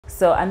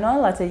So I know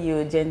a lot of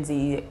you Gen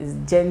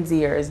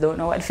Zers don't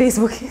know what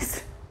Facebook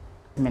is.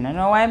 I mean, I don't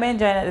know why I'm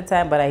enjoying it at the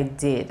time, but I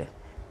did.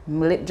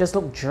 My lip just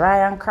look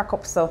dry and crack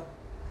up, so.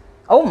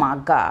 Oh my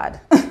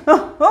God.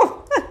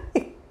 Oh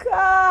my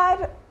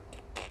God.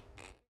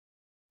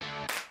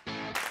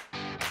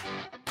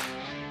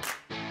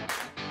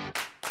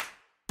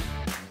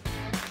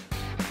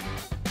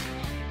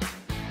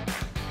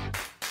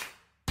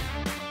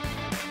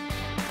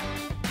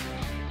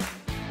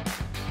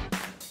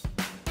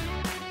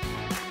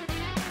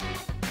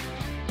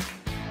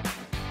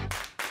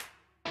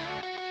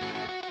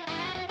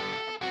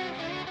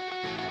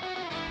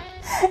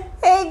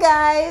 Hey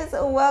guys,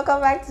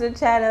 welcome back to the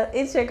channel.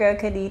 It's your girl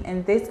Kadeen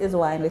and this is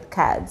Wine with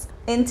Kads.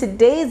 In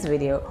today's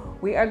video,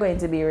 we are going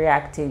to be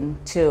reacting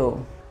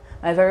to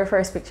my very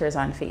first pictures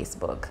on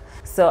Facebook.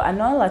 So I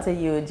know a lot of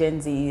you Gen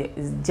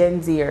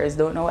Zers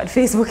don't know what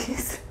Facebook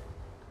is.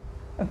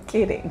 I'm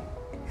kidding.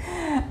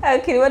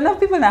 Okay, well, enough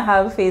people don't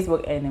have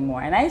Facebook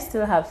anymore, and I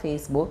still have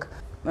Facebook.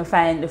 I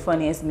find the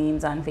funniest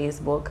memes on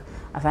Facebook.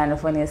 I find the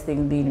funniest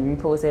thing being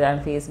reposted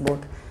on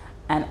Facebook.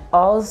 And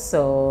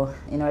also,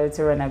 in order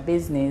to run a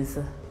business,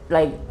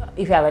 like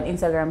if you have an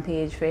Instagram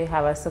page, if you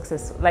have a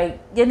success, like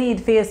you need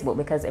Facebook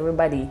because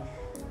everybody,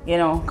 you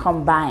know,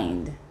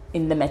 combined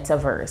in the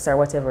metaverse or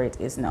whatever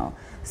it is now.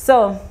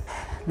 So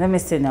let me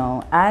see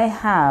now. I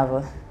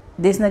have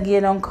this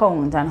again on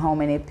count on how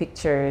many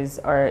pictures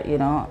or you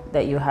know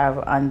that you have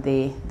on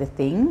the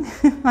thing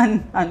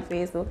on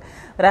Facebook.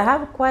 But I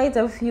have quite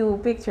a few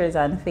pictures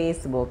on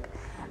Facebook,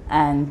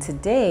 and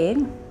today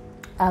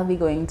I'll be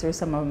going through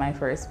some of my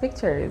first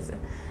pictures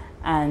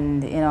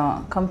and, you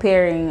know,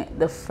 comparing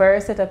the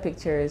first set of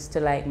pictures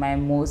to like my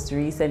most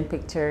recent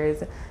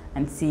pictures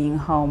and seeing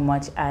how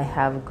much I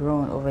have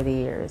grown over the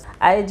years.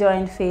 I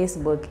joined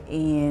Facebook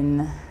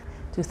in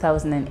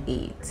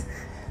 2008.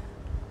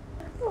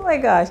 Oh my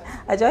gosh,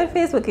 I joined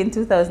Facebook in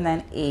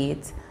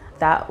 2008.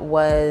 That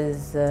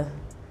was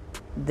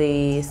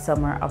the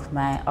summer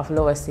of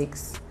lower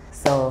six.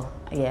 So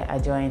yeah, I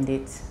joined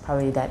it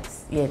probably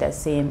that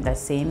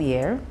same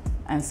year.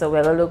 And so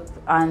we're gonna look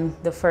on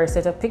the first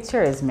set of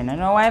pictures. I don't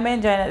know why I'm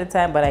enjoying it at the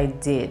time, but I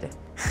did.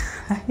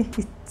 I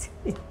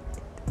did.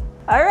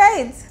 All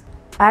right.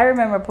 I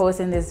remember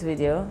posting this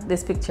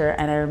picture,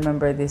 and I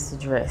remember this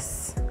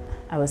dress.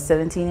 I was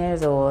 17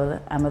 years old.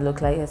 I'm gonna look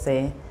like I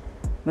say,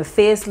 my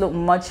face looked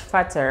much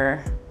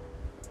fatter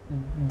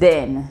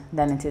then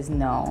than it is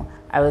now.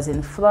 I was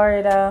in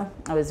Florida.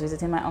 I was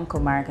visiting my Uncle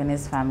Mark and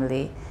his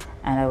family,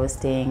 and I was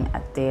staying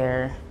at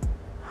their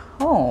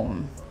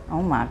home.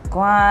 Oh my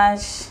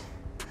gosh.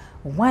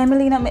 Why am I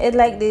leaning up my head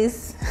like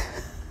this?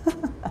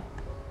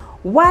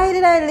 Why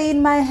did I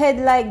lean my head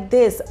like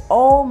this?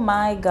 Oh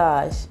my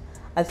gosh.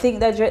 I think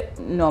that dress,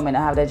 no, I don't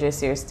have that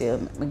dress here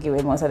still. I give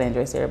it most of the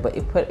dress here, but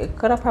it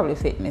could have probably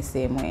fit me the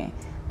same way.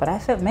 But I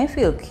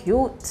feel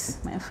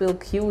cute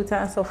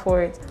and so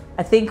forth.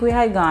 I think we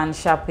had gone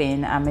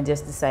shopping and I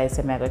just decided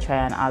to go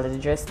try on all of the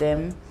dress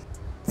them.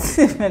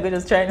 I'm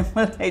just trying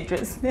to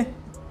dress them.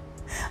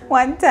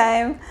 One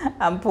time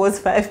I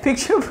post 5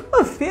 pictures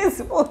on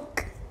Facebook.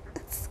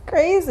 It's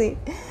crazy.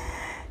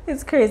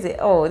 It's crazy.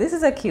 Oh, this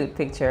is a cute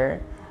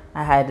picture.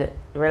 I had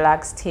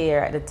relaxed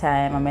hair at the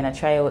time. I'm gonna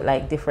try out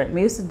like different.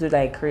 We used to do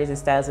like crazy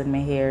styles with my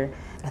hair.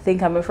 I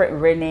think I'm a friend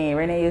Renee.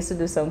 Renee used to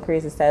do some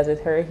crazy styles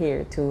with her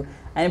hair too,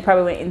 and it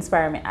probably would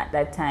inspire me at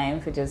that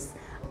time for just,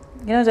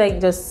 you know,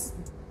 like just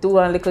do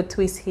a little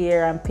twist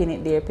here and pin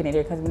it there,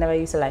 because we never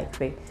used to like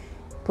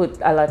put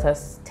a lot of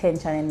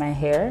tension in my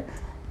hair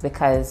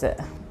because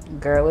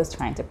girl was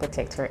trying to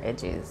protect her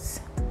edges.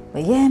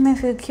 But yeah, I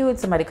feel cute.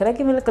 Somebody could have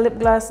given me like a lip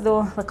gloss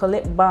though, like a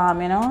lip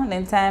balm, you know.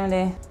 Then time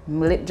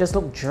my lip just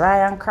look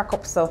dry and crack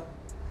up, so.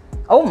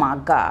 Oh my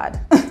God.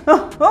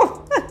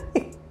 Oh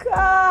my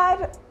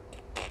God.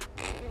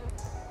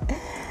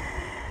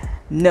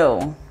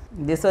 No,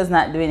 this was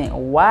not doing it.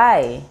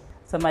 Why?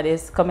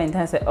 Somebody's comment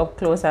and say up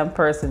close and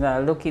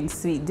personal, looking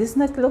sweet. This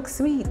not look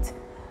sweet.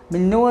 My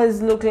nose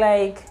look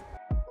like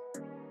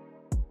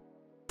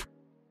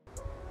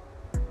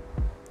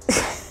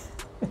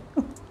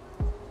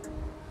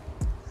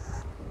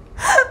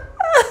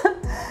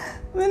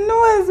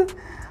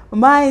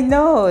my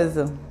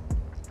nose.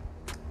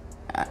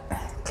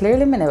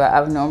 Clearly, I never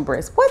have no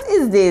breasts. What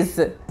is this?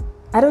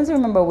 I don't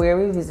remember where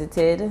we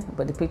visited,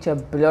 but the picture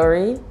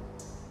blurry.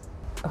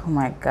 Oh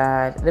my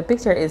God, the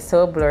picture is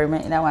so blurry.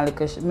 I want to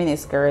look a mini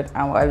skirt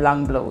and a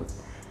long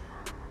blouse.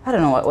 I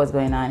don't know what was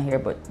going on here,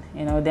 but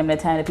you know, them the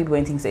time the people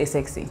ain't think so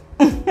sexy.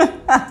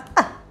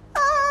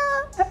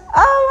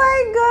 Oh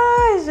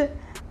my gosh!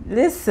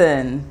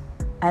 Listen,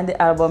 and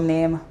the album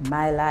name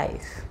My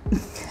Life.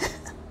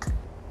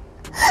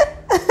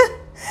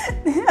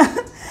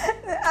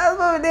 The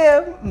album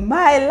name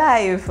My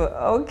Life.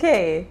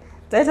 Okay,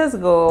 let us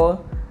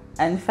go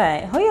and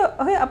find how you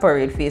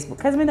operate Facebook,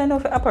 because I don't know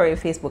if you operate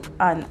Facebook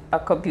on a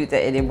computer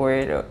anymore,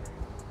 you know.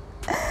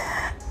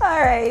 All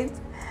right,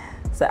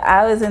 so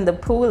I was in the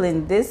pool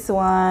in this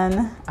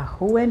one.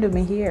 Who went to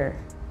me here?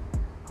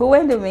 Who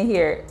went to me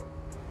here?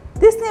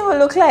 This name will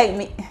look like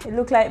me. It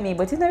look like me,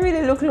 but it don't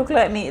really look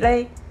like me.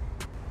 Like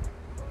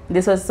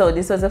This was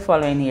the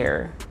following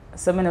year.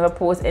 So I never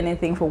post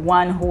anything for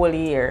one whole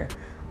year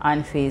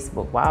on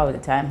Facebook. Wow, the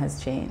time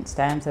has changed.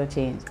 Times have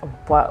changed.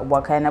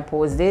 What kind of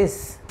post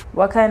this?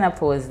 What kind of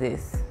post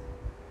this?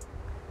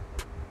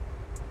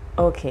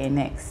 Okay,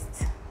 next.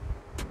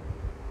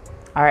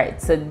 All right,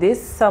 so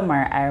this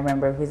summer I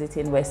remember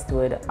visiting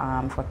Westwood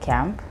for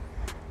camp.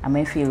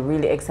 I feel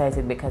really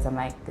excited because I'm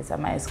like, this is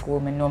my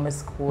school, I know my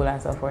school and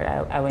so forth.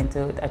 I went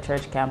to a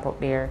church camp up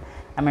there.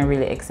 I'm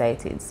really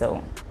excited.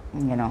 So,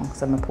 you know,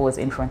 so I posed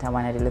in front of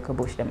one of the little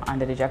bush them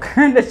under the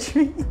jacaranda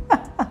tree.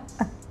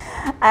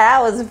 And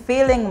I was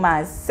feeling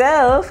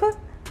myself.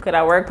 Could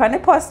I work on the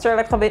posture a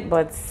little bit,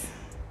 but...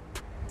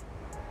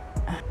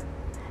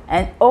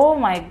 And oh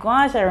my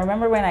gosh, I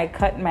remember when I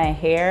cut my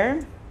hair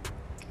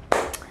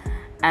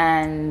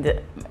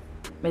and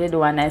I did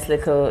do a nice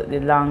little the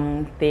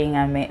long thing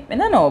and I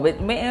don't know,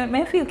 but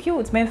I feel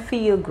cute, I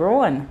feel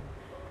grown.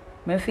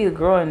 I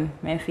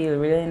feel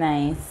really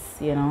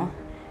nice, you know.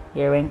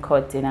 Hair when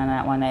cut in and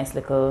that one nice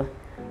little,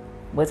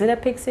 was it a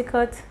pixie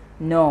cut?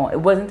 No, it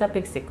wasn't a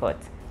pixie cut.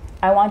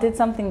 I wanted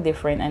something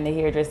different and the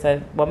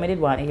hairdresser, what I did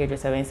want the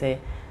hairdresser when say,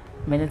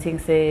 I don't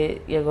think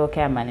say you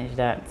can't manage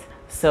that.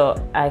 So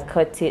I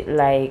cut it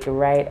like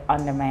right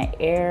under my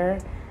ear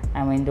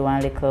and when do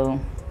one little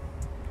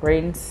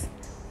rinse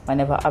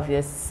whenever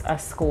obvious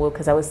at school,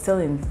 because I was still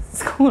in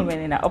school when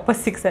in upper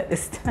 6 at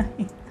this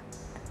time.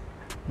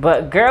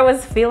 But girl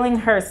was feeling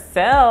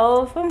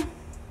herself. All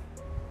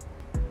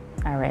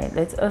right,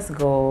 let us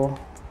go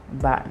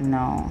back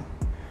now.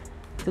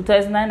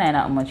 2009,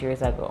 how much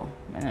years ago?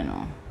 I don't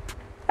know.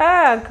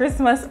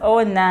 Christmas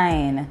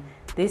 09.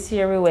 This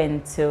year we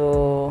went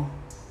to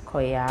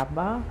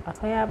Koyaba. A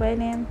Koyaba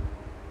name?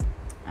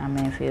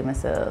 I feel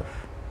myself.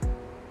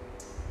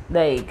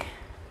 Like,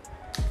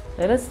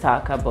 let us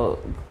talk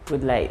about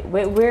good light.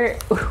 Where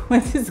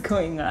what is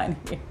going on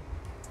here?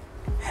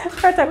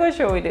 First I'm gonna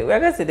show you. We're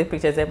gonna see the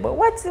pictures, but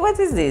what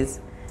is this?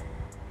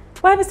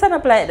 Why we stand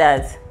up like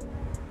that?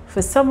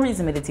 For some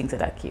reason I think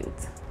that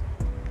cute.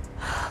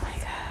 Oh my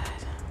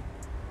god.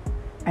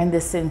 And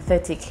the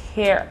synthetic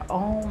hair.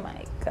 Oh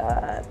my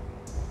god.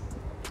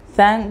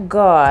 Thank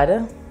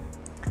God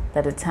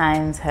that the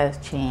times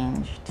have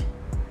changed,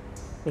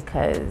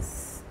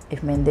 because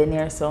if men didn't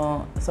hear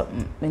so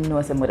something, we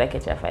know some would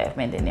catch a fire if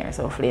men didn't hear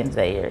so flames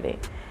that year day.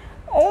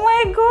 Oh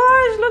my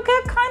gosh, look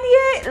at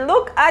Kanye.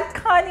 Look at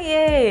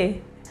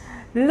Kanye.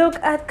 Look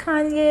at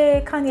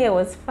Kanye. Kanye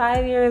was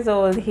 5 years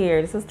old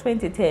here. This was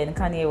 2010.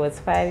 Kanye was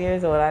 5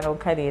 years old. I know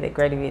Kanye that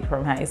graduated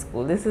from high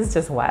school. This is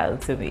just wild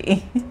to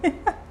me.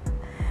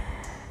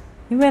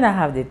 He may not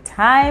have the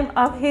time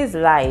of his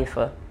life.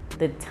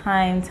 The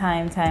time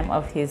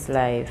of his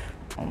life.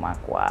 Oh my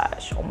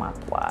gosh. Oh my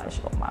gosh.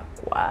 Oh my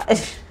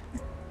gosh.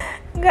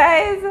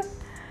 Guys,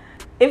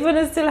 if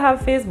you still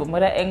have Facebook,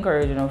 but I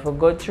encourage you to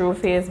go through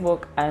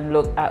Facebook and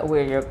look at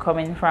where you're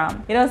coming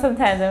from. You know,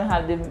 sometimes when you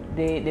have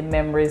the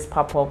memories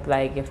pop up,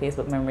 like your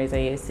Facebook memories,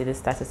 and you see the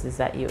statuses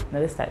that you,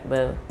 not the stat,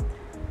 well,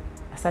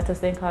 a status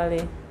they call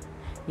it?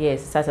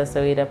 Yes, status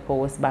so you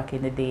post back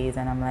in the days,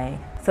 and I'm like,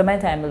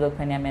 sometimes I look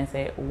on them and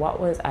say, what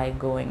was I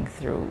going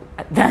through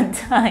at that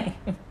time?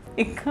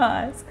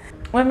 Because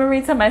when we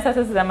read some of my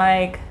statuses, I'm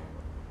like,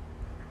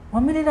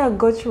 what did I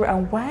go through,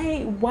 and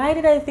why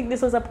did I think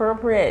this was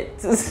appropriate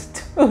to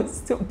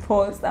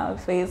post on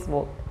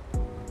Facebook?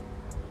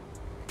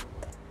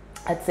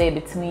 I'd say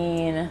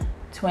between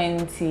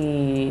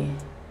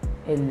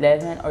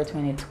 2011 or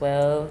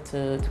 2012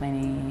 to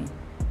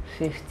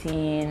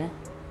 2015,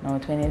 no,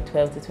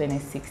 2012 to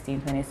 2016,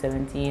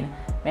 2017,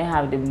 may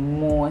have the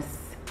most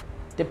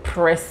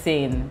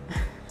depressing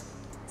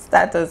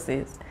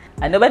statuses.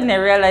 And nobody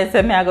never realized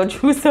that I go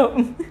through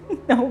something.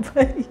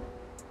 Nobody.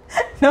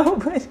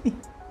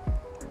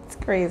 It's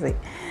crazy.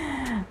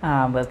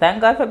 But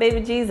thank God for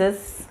baby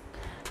Jesus.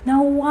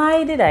 Now,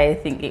 why did I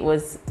think it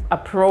was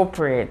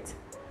appropriate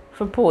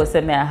for post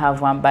that I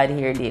have one bad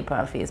hair day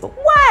on Facebook?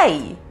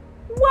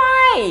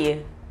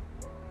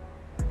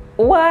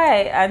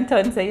 Why?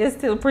 Anton say you're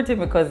still pretty,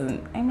 my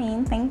cousin. I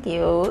mean, thank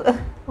you.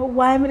 But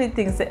why many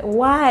things?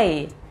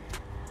 Why?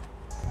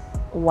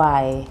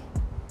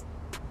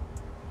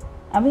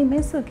 I mean,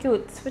 it's so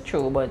cute, it's for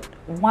true, but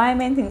why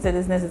many things that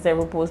is necessary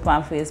to post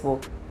on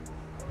Facebook?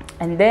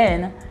 And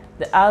then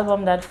the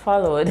album that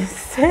followed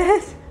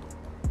said,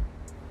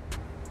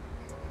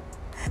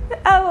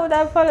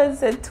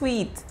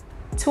 tweet.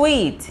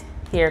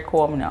 Here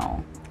come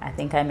now. I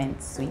think I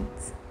meant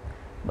sweet,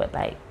 but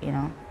like, you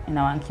know, in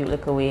a one cute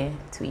little way,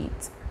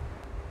 tweet.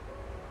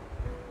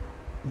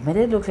 But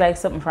it looked like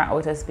something from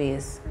outer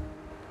space.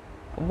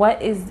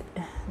 What is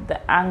the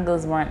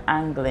angles weren't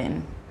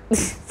angling?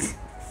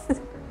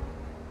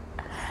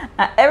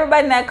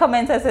 Everybody in that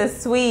comment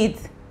says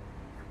sweet.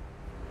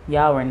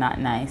 Y'all were not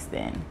nice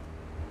then.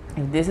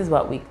 If this is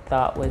what we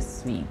thought was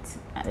sweet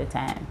at the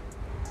time,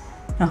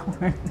 y'all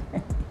were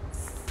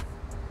nice.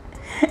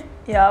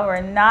 Y'all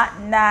were not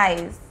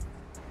nice.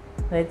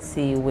 Let's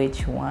see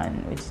which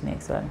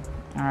next one.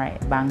 All right,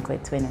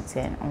 Banquet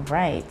 2010. All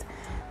right.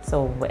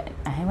 So when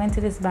I went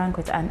to this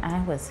banquet and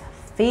I was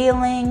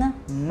feeling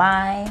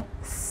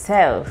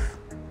myself.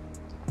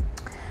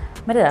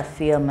 Where did I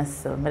feel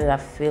myself? Where did I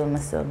feel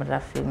myself? Where did I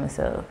feel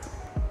myself?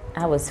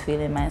 I was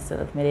feeling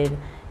myself. I did,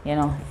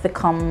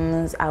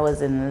 thickums. I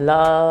was in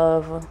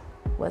love.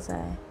 Was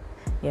I?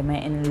 Yeah,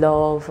 man, in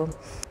love.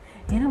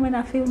 When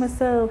I feel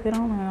myself, when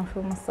I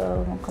feel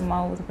myself, I come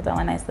out, put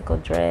on a nice little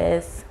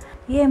dress.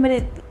 Yeah, but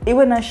it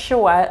wasn't a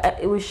show.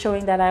 It was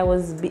showing that I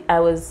was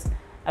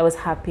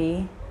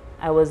happy,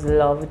 I was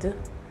loved,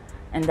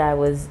 and I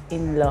was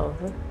in love.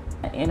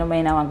 Man,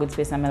 in a good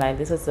space in my life.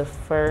 This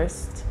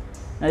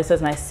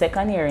was my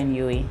second year in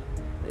UE.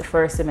 The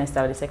first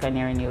semester of the second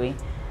year in UE.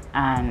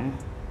 And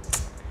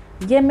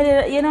yeah,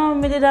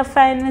 I did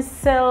find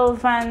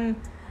myself and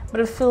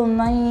I feel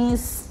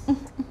nice.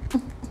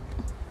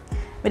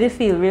 I did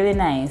feel really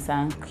nice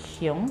and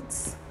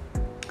cute.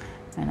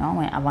 I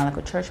went, I want like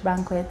a church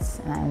banquets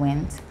and I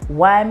went.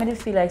 Why did I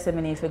feel like so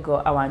many if you go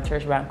I want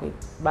church banquet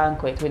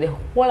with the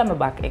whole of my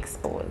back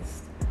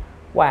exposed?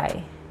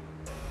 Why?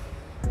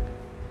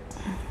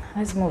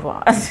 Let's move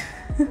on.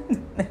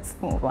 Let's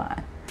move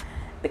on.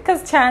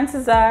 Because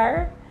chances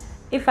are,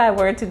 if I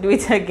were to do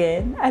it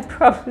again, I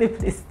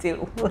probably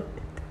still would.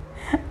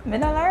 I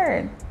don't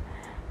learn.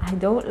 I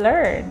don't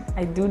learn.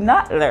 I do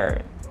not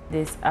learn.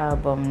 This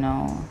album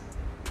now,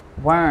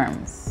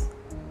 Worms.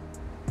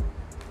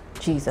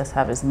 Jesus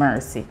have his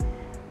mercy.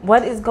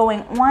 What is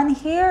going on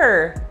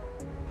here?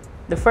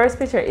 The first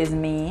picture is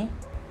me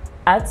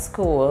at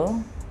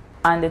school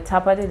on the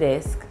top of the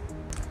desk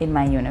in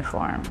my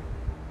uniform.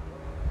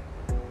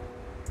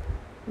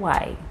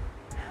 Why?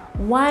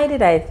 Why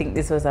did I think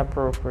this was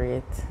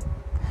appropriate?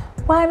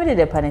 Why did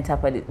I put on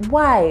top of it?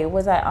 Why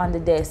was I on the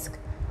desk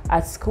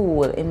at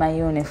school in my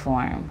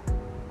uniform?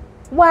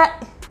 What?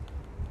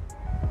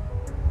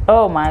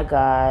 Oh my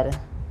God.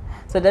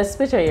 So this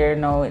picture here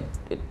now with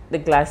the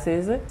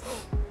glasses.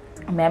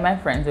 Me and my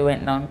friends, we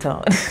went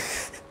downtown.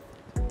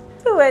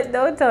 We went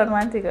downtown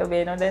Montego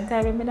Bay. Then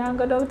time we don't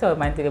go downtown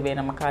Montego Bay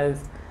because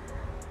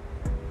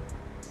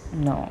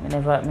no, me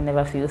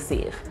never feel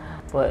safe.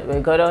 But we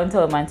got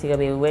downtown Montego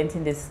Bay. We went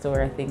in this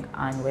store, I think,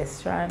 on West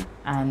Strand,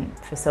 and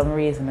for some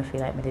reason, I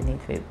feel like I didn't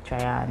need to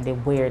try on the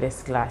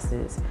weirdest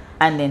glasses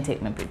and then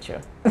take my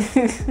picture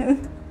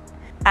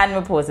and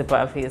we post it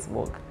on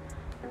Facebook.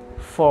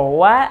 For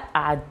what?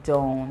 I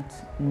don't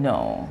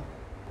know.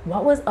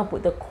 What was up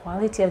with the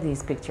quality of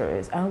these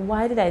pictures, and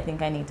why did I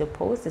think I need to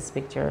post this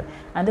picture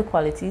and the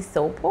quality is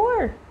so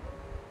poor?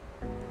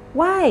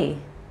 Why?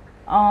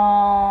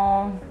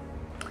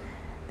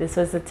 This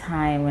was a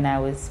time when I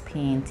was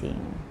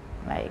painting,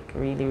 like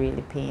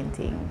really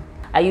painting.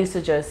 I used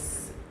to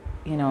just,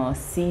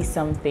 see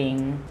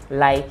something,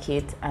 like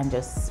it, and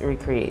just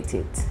recreate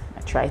it.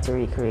 I tried to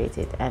recreate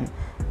it, and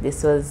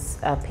this was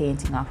a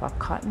painting of a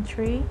cotton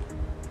tree.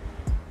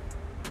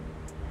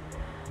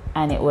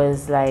 And it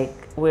was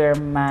like where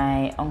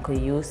my uncle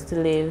used to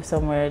live,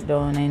 somewhere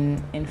down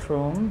in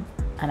Frome.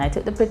 And I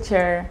took the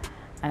picture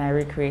and I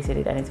recreated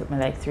it, and it took me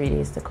like 3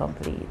 days to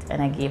complete.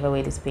 And I gave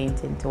away this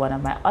painting to one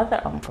of my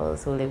other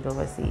uncles who lived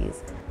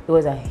overseas. It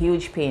was a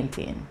huge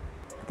painting.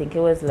 I think it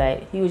was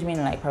like, huge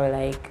meaning like probably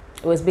like,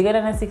 it was bigger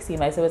than a 16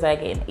 by, so it was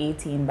like an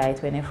 18 by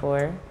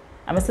 24.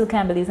 I still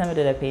can't believe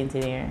somebody did a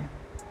painting here.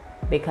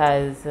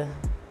 Because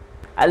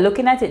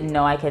looking at it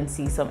now, I can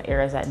see some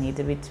errors that need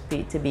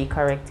to be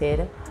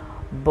corrected.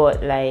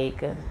 But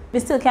like, I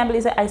still can't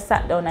believe that I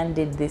sat down and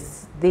did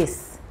this.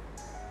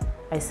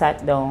 I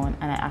sat down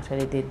and I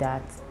actually did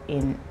that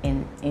in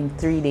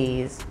 3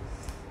 days,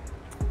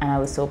 and I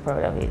was so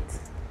proud of it.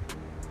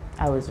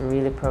 I was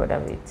really proud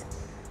of it.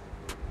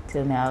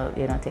 Till now,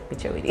 take a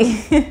picture with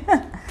you.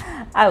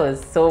 I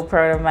was so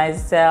proud of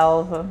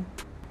myself.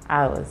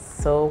 I was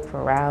so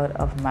proud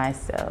of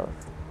myself.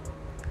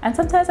 And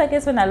sometimes I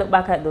guess when I look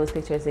back at those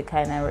pictures, it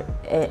kind of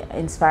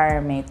inspire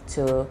me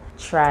to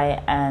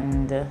try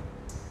and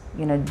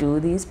do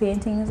these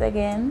paintings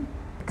again,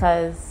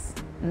 because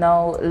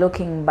now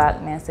looking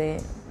back, me I say,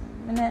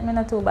 me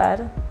not too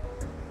bad.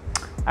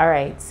 All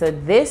right, so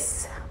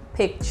this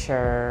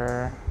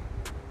picture,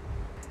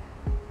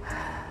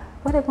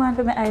 what I want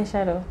for my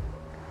eyeshadow?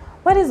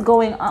 What is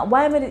going on?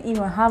 Why am I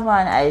even have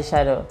on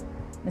eyeshadow?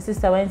 My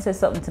sister went and said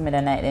something to me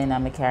the night then,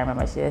 and I can't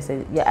remember. She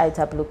said, your eye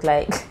top look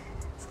like.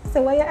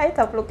 So why your eye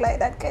top look like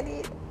that,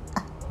 Kadeen?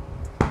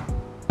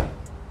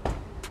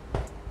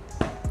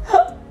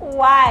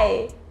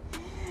 Why?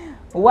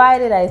 Why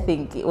did I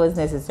think it was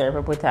necessary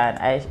to put on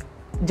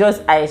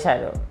just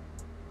eyeshadow?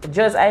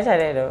 Just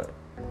eyeshadow.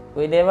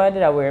 We never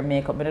did I wear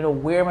makeup. I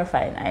don't wear my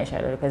fine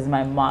eyeshadow because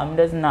my mom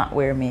does not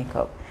wear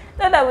makeup.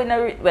 Not that we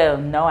know. Well,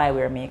 now I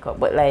wear makeup,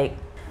 but like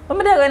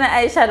when I wear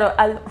eyeshadow,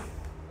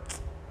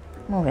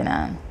 moving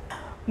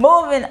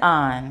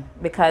on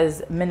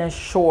because I'm not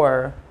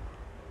sure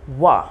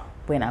what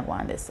when I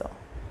want this.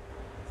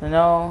 So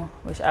now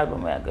which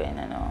album we are going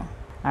to know?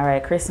 All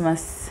right,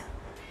 Christmas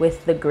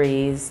with the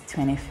Greys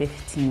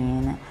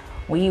 2015.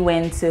 We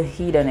went to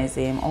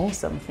Hedonism. Oh,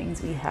 some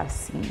things we have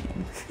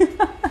seen.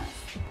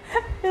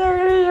 Not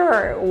really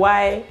sure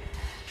why.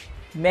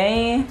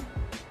 Me,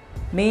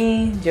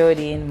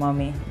 Jody, and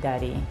mommy,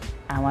 daddy,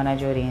 and one of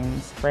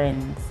Jodine's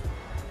friends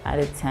at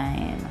the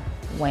time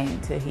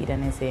went to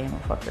hedonism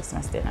for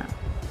Christmas dinner.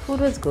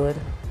 Food was good,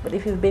 but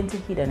if you've been to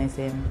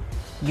hedonism,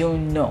 you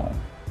know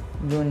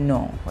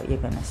what you're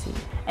gonna see.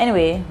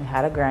 Anyway, we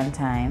had a grand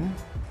time.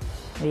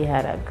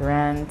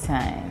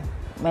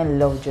 I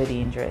love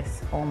Jodine's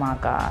dress. Oh my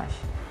gosh,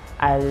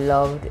 I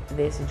loved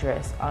this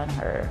dress on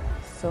her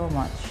so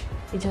much.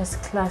 It's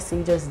just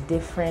classy, just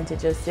different. It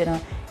just,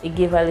 it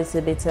gave a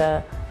little bit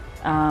of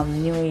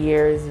New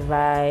Year's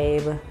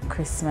vibe,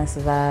 Christmas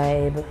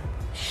vibe,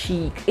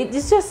 chic.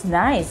 It's just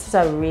nice. It's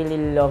a really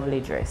lovely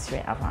dress she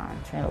have on.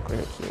 She look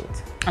really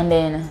cute. And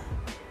then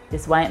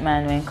this white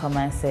man went come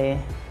and say,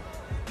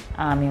 he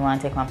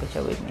want to take one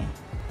picture with me.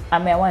 I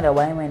wonder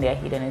why when they're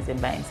hedonism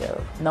by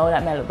himself. Now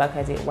that I look back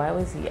at it, why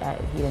was he at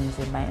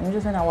hedonism by himself?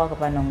 Just when I walk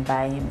up and down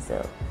by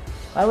himself.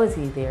 Why was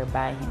he there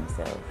by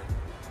himself?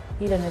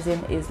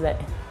 Hedonism is like,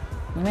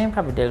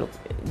 probably look.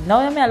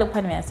 Now that I look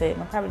at me and say,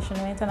 I probably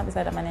shouldn't stand up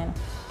beside that man.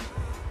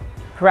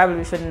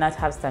 Probably should not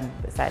have stand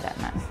beside that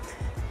man.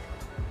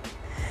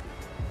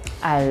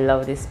 I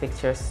love this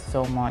picture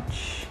so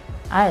much.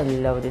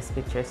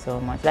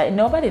 Like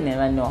nobody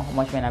never know how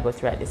much when I go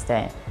through at this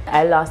time.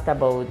 I lost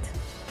about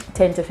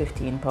 10 to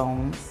 15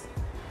 pounds.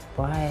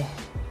 Boy,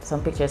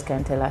 some pictures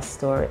can tell a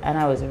story. And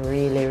I was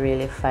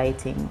really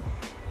fighting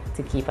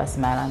to keep a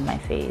smile on my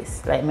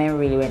face. Like, I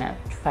really went to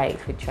fight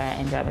to try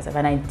and enjoy myself.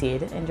 And I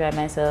did enjoy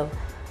myself.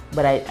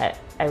 But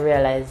I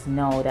realized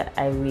now that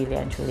I really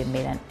and truly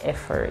made an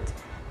effort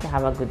to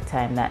have a good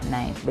time that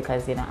night,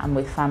 because I'm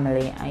with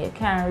family and you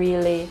can't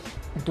really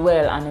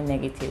dwell on the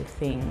negative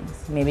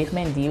things. Maybe if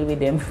I deal with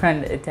them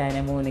from the time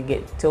I'm going to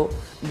get to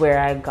where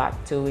I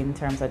got to in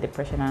terms of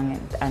depression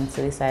and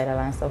suicidal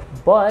and stuff.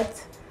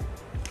 But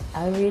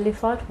I really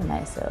fought for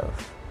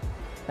myself.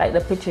 Like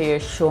the picture you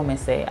show me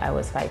say I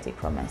was fighting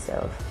for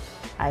myself.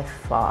 I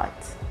fought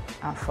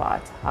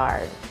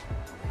hard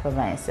for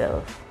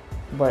myself.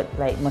 But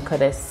like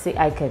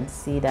I can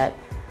see that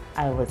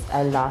I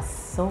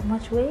lost so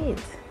much weight.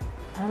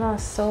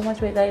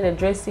 Like the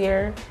dress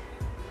here,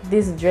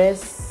 this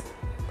dress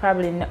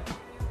probably not,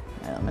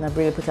 I'm not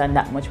really put on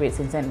that much weight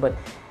since then, but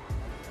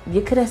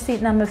you could have seen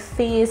it on my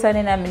face and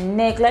then on my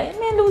neck. Like,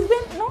 man, lose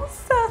weight, no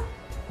sir.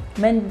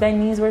 My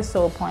knees were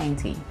so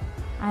pointy.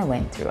 I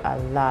went through a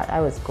lot.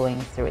 I was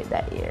going through it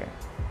that year.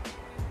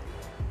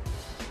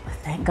 But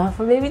thank God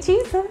for baby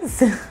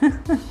Jesus.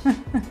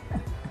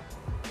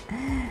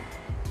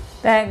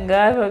 Thank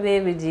God for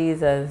baby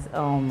Jesus.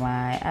 Oh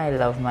my, I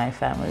love my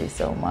family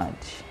so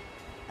much.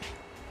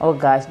 Oh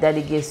gosh,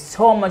 Daddy gave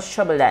so much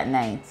trouble that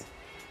night.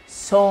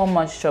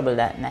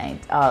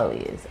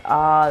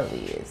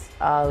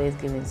 Always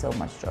giving so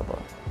much trouble.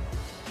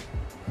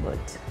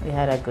 But we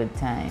had a good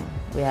time.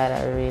 We had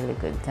a really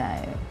good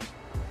time.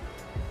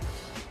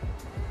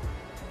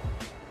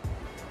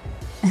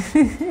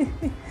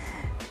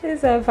 This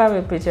is a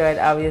family picture, and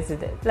obviously,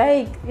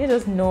 like, you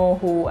just know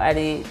who are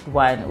the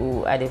one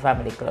who are the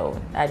family clown.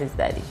 That is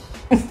Daddy.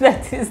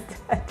 That is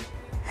Daddy.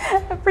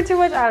 Pretty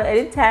much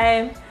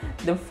anytime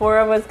the four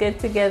of us get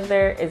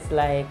together, it's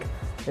like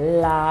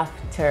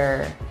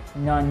laughter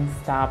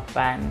non-stop,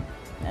 and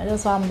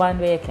just one bond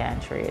where you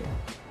can't trade.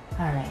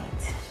 Alright,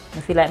 I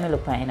feel like I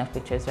look at enough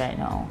pictures right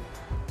now.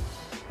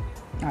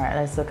 Alright,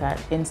 let's look at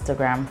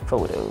Instagram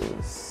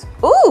photos.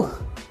 Ooh,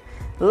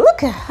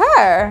 look at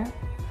her.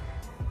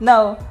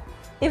 Now,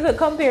 if you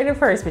compare the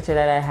first picture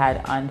that I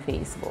had on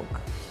Facebook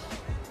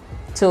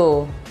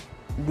to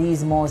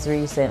these most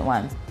recent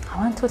ones,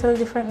 I'm a totally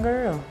different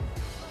girl.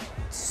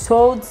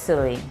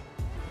 Totally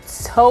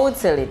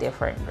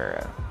different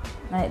girl.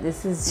 Like,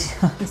 this is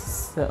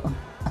just so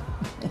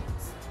amazing.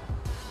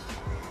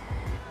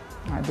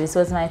 This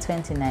was my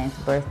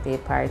 29th birthday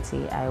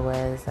party. I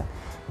was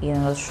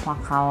eating those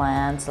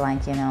chocolate,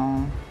 like,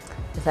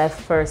 it's my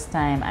first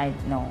time,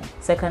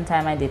 second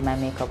time I did my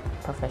makeup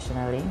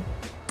professionally.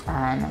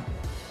 And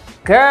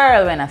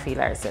girl, when I feel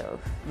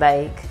herself,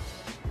 like,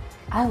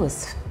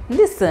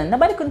 listen,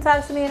 nobody couldn't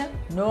talk to me,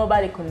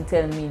 nobody couldn't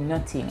tell me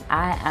nothing.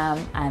 I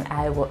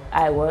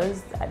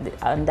was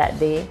on that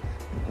day,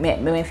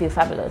 made me feel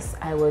fabulous.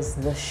 I was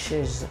the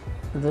shiz.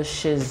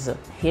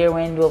 Hair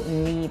went up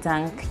neat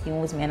and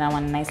cute, man. I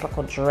want a nice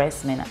little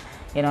dress, man.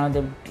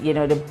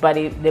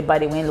 The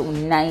body went look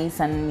nice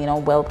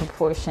and well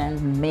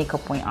proportioned.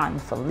 Makeup went on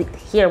flick,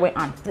 hair went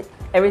on flick.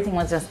 Everything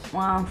was just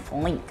on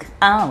flick.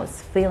 I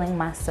was feeling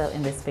myself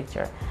in this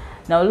picture.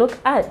 Now look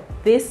at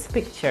this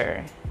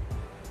picture.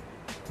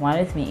 One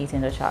with me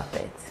eating the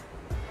chocolate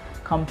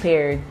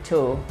compared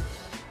to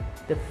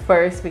the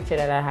first picture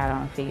that I had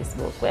on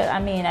Facebook. Well, I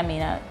mean,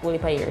 a whole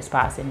heap of years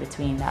passed in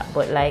between that,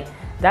 but like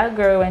that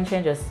girl, when she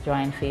just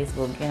joined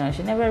Facebook,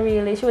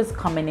 she was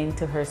coming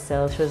into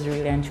herself. She was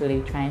really and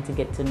truly trying to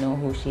get to know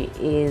who she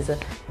is. I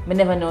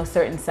never know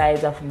certain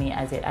sides of me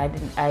as it. I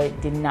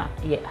did not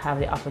yet have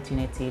the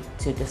opportunity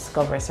to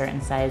discover certain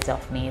sides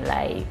of me.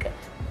 Like,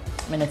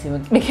 we never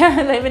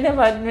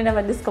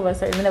discover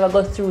certain. We never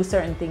go through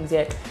certain things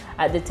yet.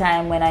 At the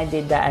time when I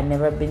did that, I'd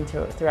never been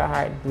through a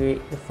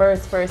heartbreak. The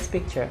first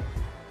picture,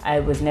 I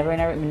was never in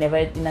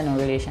a no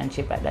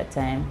relationship at that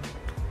time,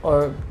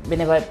 or we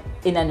never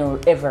in a no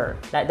ever.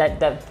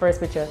 That first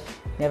picture,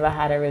 never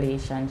had a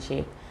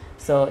relationship.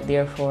 So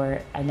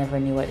therefore, I never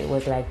knew what it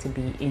was like to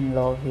be in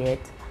love yet.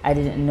 I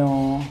didn't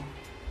know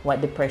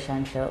what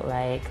depression felt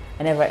like.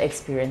 I never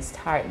experienced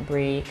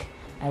heartbreak.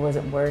 I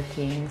wasn't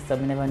working, so I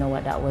never know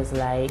what that was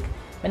like.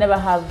 I never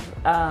have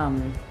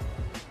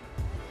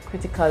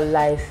critical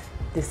life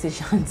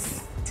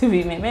decisions to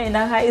be made. In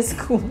a high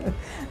school,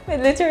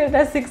 literally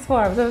that's sixth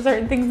form, so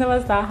certain things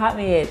never start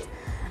happening yet.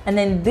 And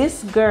then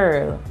this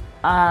girl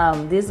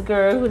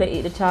who would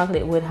eat the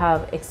chocolate would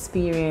have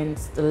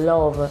experienced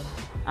love,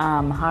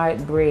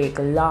 heartbreak,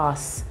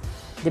 loss,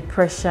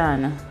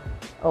 depression.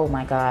 Oh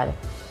my god,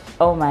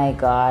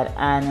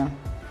 and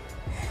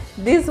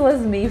this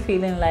was me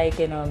feeling like,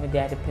 you know, me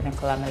at the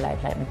pinnacle of my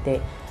life, like me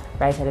there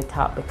right at the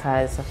top,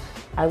 because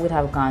I would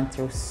have gone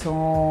through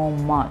so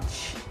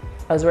much.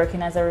 I was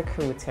working as a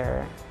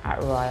recruiter at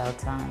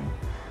Royalton,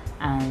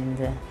 and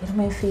it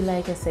made me feel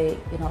like, I say,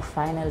 you know,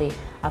 finally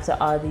after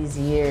all these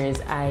years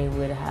I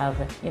would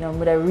have, you know, I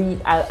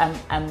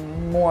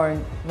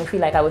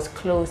feel like I was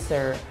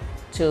closer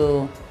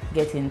to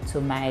getting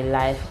to my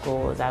life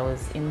goals. I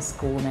was in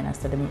school and I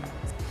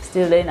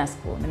still in a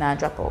school and I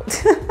drop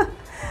out.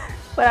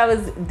 But I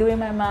was doing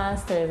my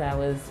master's, I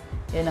was,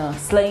 you know,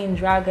 slaying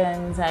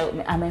dragons.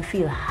 I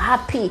feel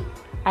happy.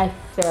 I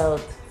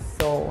felt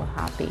so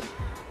happy.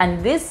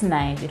 And this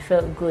night, it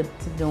felt good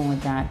to know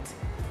that,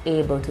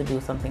 able to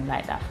do something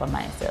like that for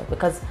myself.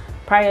 Because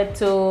prior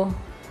to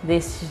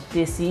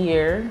this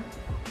year,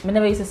 I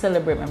never used to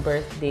celebrate my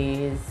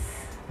birthdays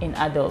in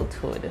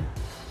adulthood.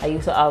 I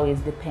used to always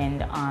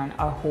depend on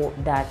or hope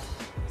that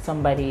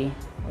somebody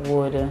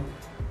would,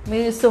 I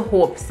used to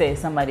hope, say,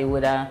 somebody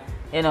would,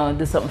 you know,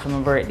 do something for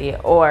my birthday.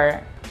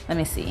 Or, let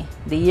me see,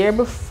 the year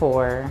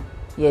before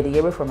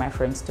my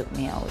friends took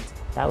me out.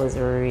 That was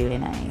really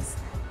nice.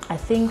 I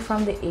think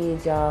from the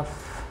age of,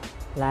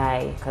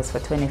 like, because for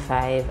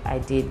 25, I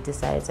did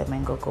decide that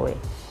I'm going to go away.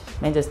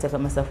 I just take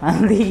myself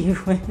and leave.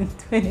 When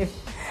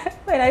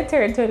I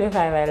turned 25,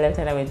 I left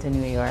and I went to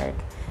New York.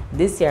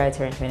 This year, I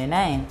turned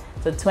 29.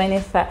 So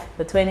 25,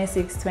 the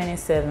 26,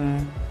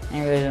 27,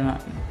 I really don't know.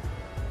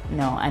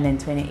 No, and then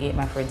 28,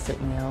 my friends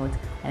took me out.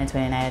 And then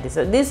 29, I did.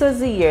 So this was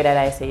the year that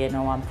I say, you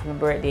know, for my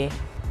birthday,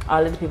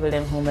 all of the people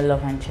them whom I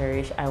love and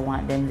cherish, I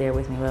want them there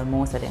with me. Well,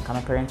 most of them, because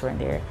my parents weren't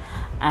there.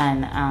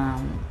 And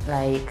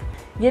like,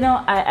 you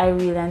know, I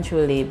really and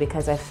truly,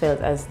 because I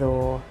felt as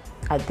though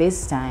at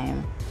this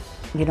time,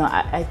 you know,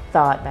 I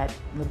thought that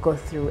we go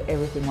through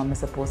everything what I'm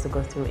supposed to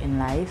go through in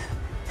life.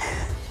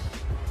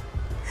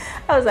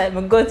 I was like,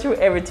 I'm go through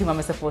everything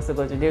I'm supposed to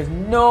go through. There's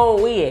no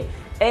way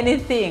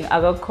anything I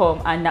gonna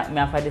come and knock me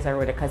off of this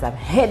road, because I'm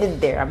headed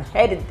there.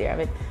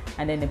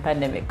 And then the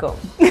pandemic come.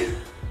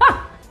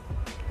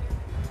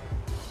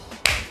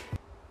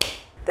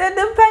 Then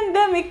the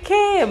pandemic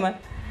came.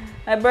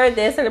 My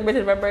birthday, I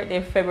celebrated my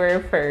birthday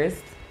February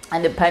 1st,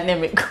 and the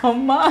pandemic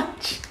come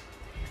March.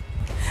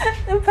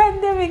 The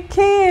pandemic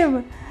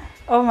came.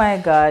 Oh my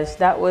gosh,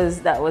 that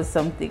was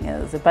something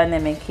else. The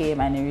pandemic came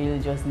and it really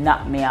just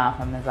knocked me off.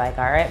 I was like,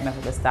 all right, I'm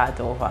going to start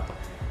over.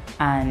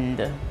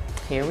 And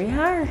here we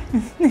are.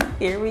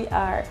 Here we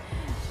are.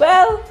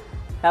 Well,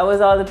 that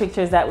was all the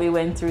pictures that we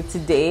went through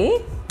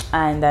today.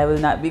 And I will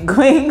not be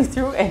going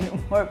through any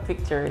more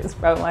pictures.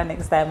 Probably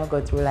next time I'll go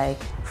through like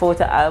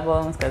photo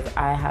albums, because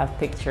I have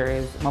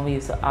pictures. Mama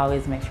used to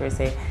always make sure to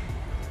say,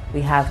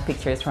 we have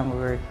pictures from when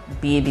we were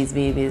babies.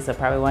 So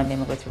probably one day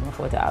we'll go through my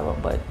photo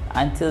album. But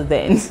until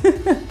then,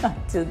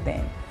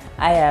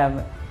 I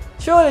am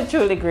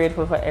truly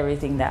grateful for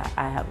everything that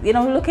I have. You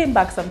know, looking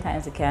back,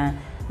 sometimes it can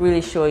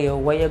really show you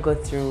what you go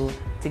through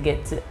to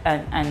get to,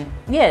 and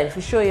yeah,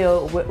 to show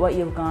you what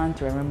you've gone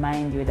through and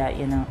remind you that,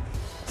 you know,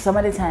 some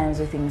of the times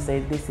we think say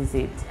this is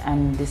it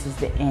and this is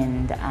the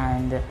end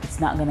and it's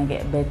not gonna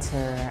get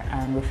better,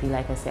 and we feel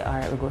like, I say, all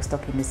right, we go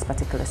stuck in this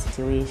particular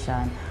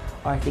situation,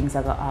 or things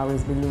are gonna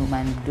always be gloom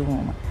and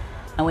doom.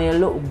 And when you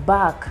look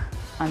back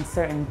on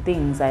certain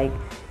things, like,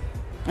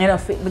 you know,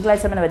 I'm glad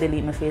someone never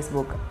delete my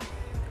Facebook.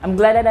 I'm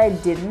glad that I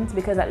didn't,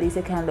 because at least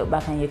you can look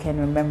back and you can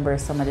remember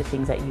some of the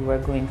things that you were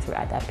going through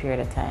at that period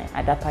of time,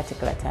 at that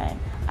particular time.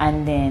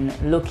 And then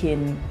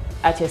looking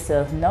at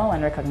yourself now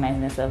and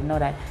recognizing yourself now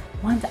that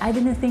once I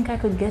didn't think I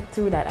could get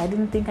through that. I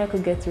didn't think I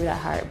could get through that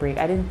heartbreak.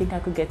 I didn't think I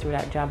could get through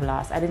that job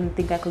loss. I didn't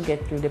think I could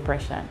get through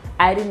depression.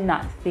 I did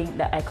not think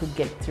that I could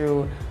get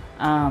through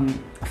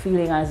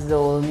feeling as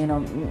though, you know,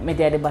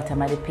 maybe at the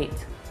bottom of the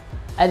pit.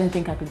 I didn't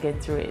think I could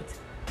get through it.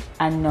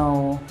 And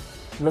now,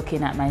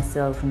 looking at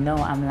myself, now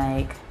I'm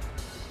like,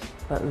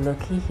 but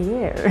looky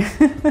here.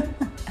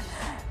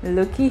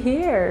 Looky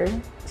here.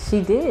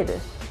 She did.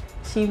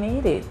 She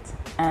made it.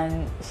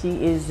 And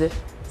she is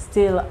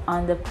still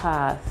on the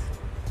path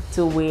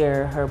to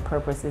where her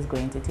purpose is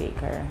going to take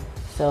her.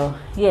 So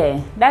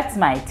yeah, that's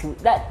my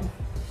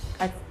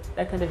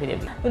that's the video.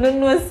 I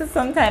don't know,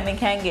 sometimes it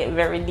can get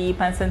very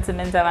deep and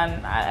sentimental,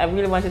 and I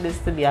really wanted this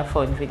to be a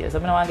fun video, so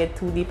I don't want to get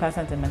too deep and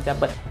sentimental,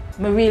 but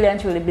I really and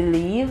truly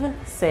believe,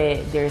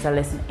 say, there's a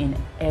lesson in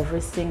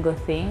every single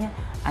thing,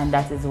 and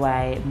that is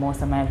why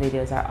most of my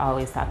videos are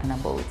always talking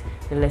about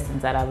the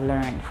lessons that I've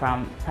learned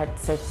from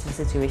certain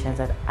situations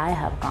that I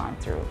have gone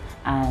through,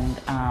 and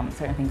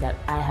certain things that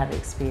I have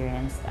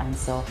experienced. And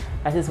so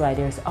that is why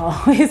there's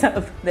always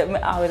I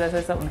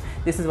say something,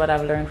 this is what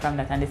I've learned from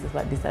that, and this is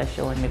what this has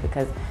shown me,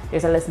 because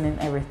there's a lesson in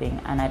everything,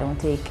 and I don't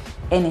take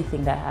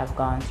anything that I've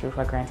gone through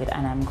for granted,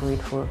 and I'm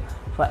grateful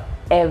for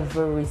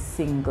every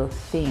single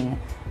thing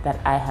that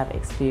I have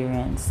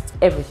experienced.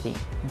 Everything: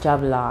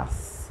 job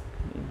loss,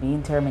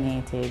 being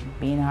terminated,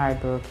 being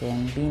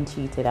heartbroken, being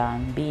cheated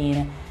on,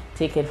 being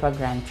taken for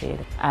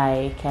granted.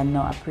 I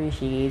cannot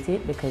appreciate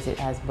it because it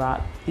has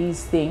brought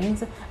these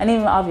things, and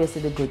even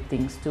obviously the good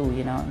things too,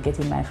 you know,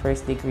 getting my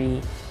first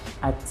degree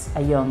at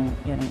a young,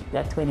 you know,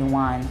 at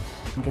 21,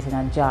 getting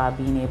a job,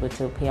 being able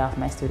to pay off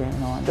my student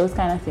loan. Those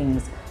kind of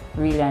things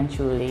really and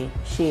truly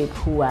shape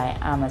who I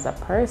am as a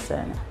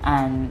person,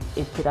 and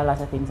it put a lot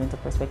of things into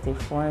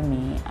perspective for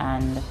me.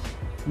 And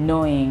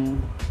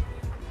knowing,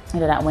 you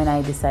know, that when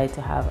I decide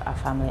to have a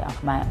family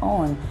of my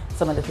own,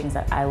 some of the things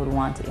that I would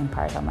want to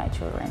impart on my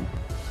children.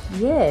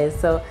 Yeah,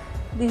 so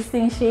these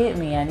things shape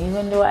me, and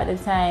even though at the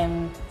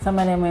time some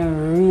of them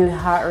were really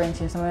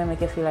heart-wrenching, some of them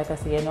make you feel like I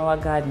say, you know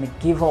what, God, me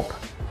give up,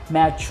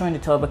 may I throw in the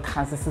towel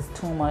because this is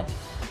too much.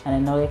 And I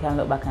know they can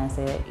look back and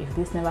say, if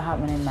this never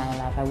happened in my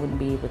life, I wouldn't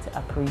be able to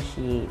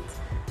appreciate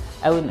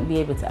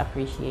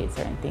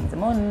certain things. I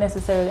wouldn't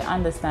necessarily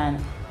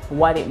understand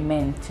what it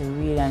meant to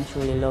really and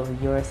truly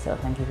love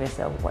yourself and give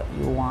yourself what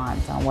you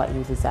want and what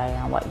you desire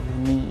and what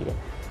you need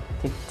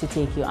to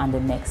take you on the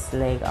next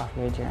leg of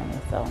your journey.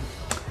 So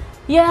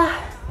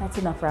yeah, that's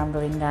enough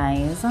rambling,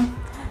 guys.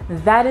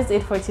 That is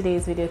it for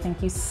today's video.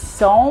 Thank you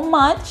so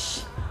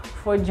much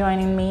for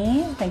joining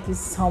me. Thank you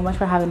so much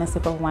for having a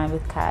sip of wine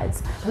with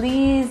Cads.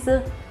 Please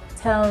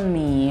tell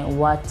me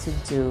what to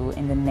do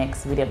in the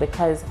next video,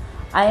 because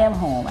I am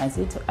home, as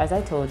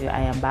I told you, I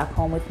am back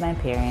home with my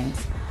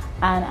parents,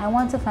 and I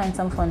want to find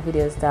some fun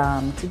videos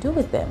to do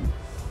with them.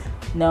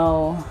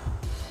 No,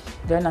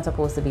 they're not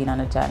supposed to be on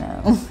the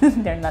channel.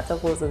 They're not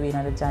supposed to be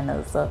on the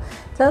channel. So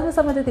tell me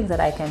some of the things that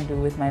I can do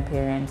with my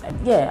parents.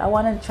 And yeah, I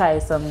want to try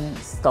some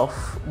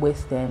stuff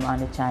with them on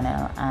the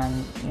channel,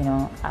 and you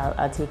know,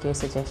 I'll take your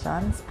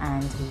suggestions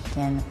and we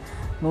can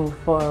move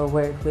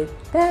forward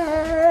with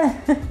that.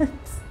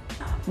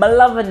 But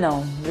loving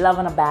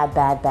a bad.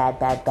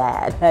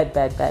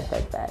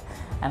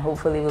 And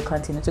hopefully we'll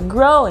continue to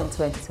grow in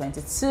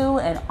 2022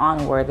 and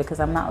onward, because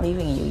I'm not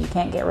leaving you. You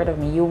can't get rid of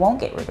me. You won't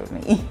get rid of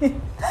me.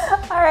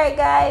 All right,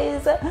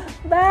 guys.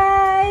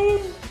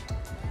 Bye.